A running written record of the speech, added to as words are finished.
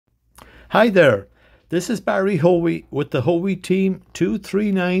Hi there, this is Barry Hoey with the Hoey Team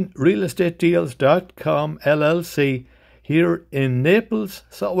 239realestatedeals.com LLC here in Naples,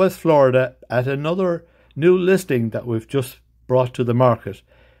 Southwest Florida at another new listing that we've just brought to the market.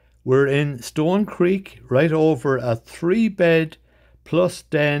 We're in Stonecreek, right over a 3-bed plus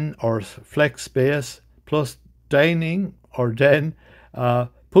den or flex space plus dining or den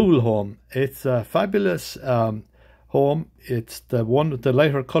pool home. It's a fabulous home. It's the one with the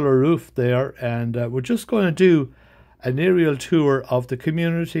lighter colour roof there, and we're just going to do an aerial tour of the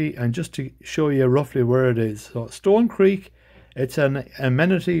community and just to show you roughly where it is. So Stonecreek, it's an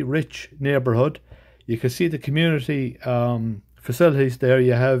amenity rich neighbourhood. You can see the community facilities there.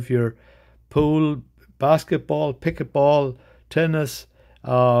 You have your pool, basketball, pickleball, tennis,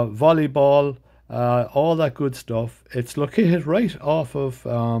 volleyball, all that good stuff. It's located right off of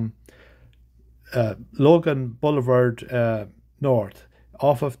Logan Boulevard North,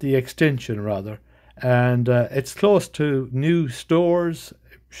 off of the extension rather, and it's close to new stores,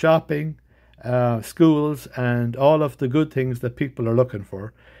 shopping, schools, and all of the good things that people are looking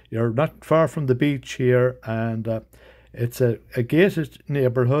for. You're not far from the beach here, and it's a gated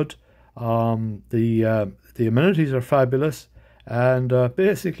neighbourhood. The amenities are fabulous, and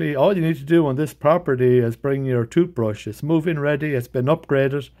basically all you need to do on this property is bring your toothbrush. It's move-in ready, it's been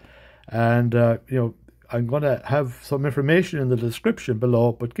upgraded, and I'm going to have some information in the description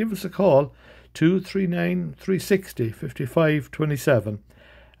below, but give us a call, 239-360-5527.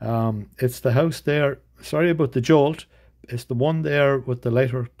 It's the house there, sorry about the jolt, it's the one there with the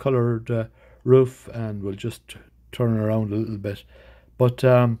lighter coloured roof, and we'll just turn around a little bit. But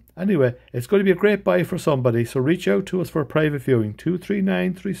anyway, it's going to be a great buy for somebody, so reach out to us for a private viewing,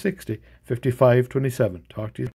 239-360-5527. Talk to you.